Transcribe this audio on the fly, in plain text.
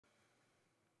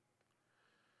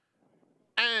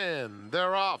And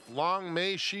they're off. Long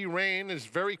May She Rain is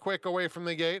very quick away from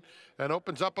the gate and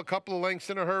opens up a couple of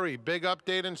lengths in a hurry. Big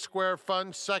Update and Square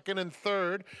Fun, second and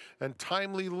third. And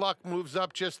Timely Luck moves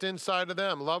up just inside of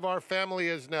them. Love Our Family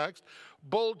is next.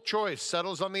 Bold Choice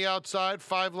settles on the outside,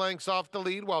 5 lengths off the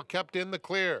lead while kept in the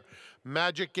clear.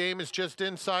 Magic Game is just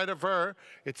inside of her.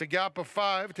 It's a gap of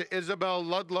 5 to Isabel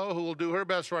Ludlow, who will do her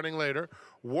best running later.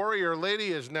 Warrior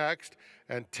Lady is next,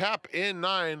 and Tap In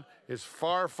 9 is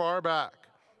far, far back.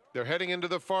 They're heading into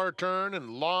the far turn, and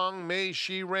Long May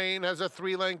She Rain has a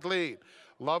 3-length lead.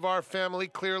 Love Our Family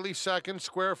clearly second,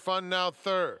 Square Fun now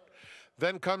third.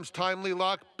 Then comes Timely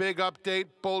Luck, Big Update,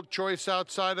 Bold Choice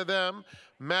outside of them.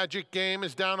 Magic Game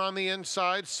is down on the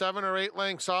inside, 7 or 8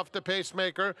 lengths off the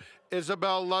pacemaker.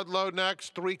 Isabel Ludlow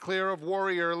next, 3 clear of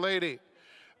Warrior Lady.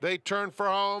 They turn for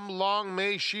home. Long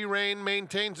May She Rain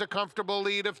maintains a comfortable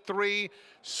lead of 3.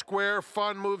 Square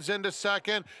Fun moves into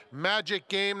second. Magic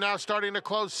Game now starting to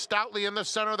close stoutly in the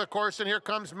center of the course, and here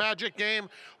comes Magic Game.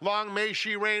 Long May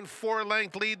She Rain,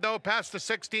 4-length lead though, past the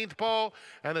 16th pole,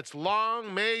 and it's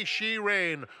Long May She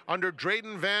Rain under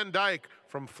Drayden Van Dyke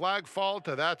from Flag Fall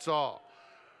to That's All.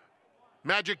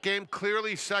 Magic Game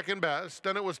clearly second best,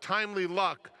 then it was Timely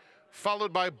Luck,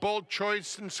 followed by Bold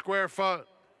Choice and Square Fun.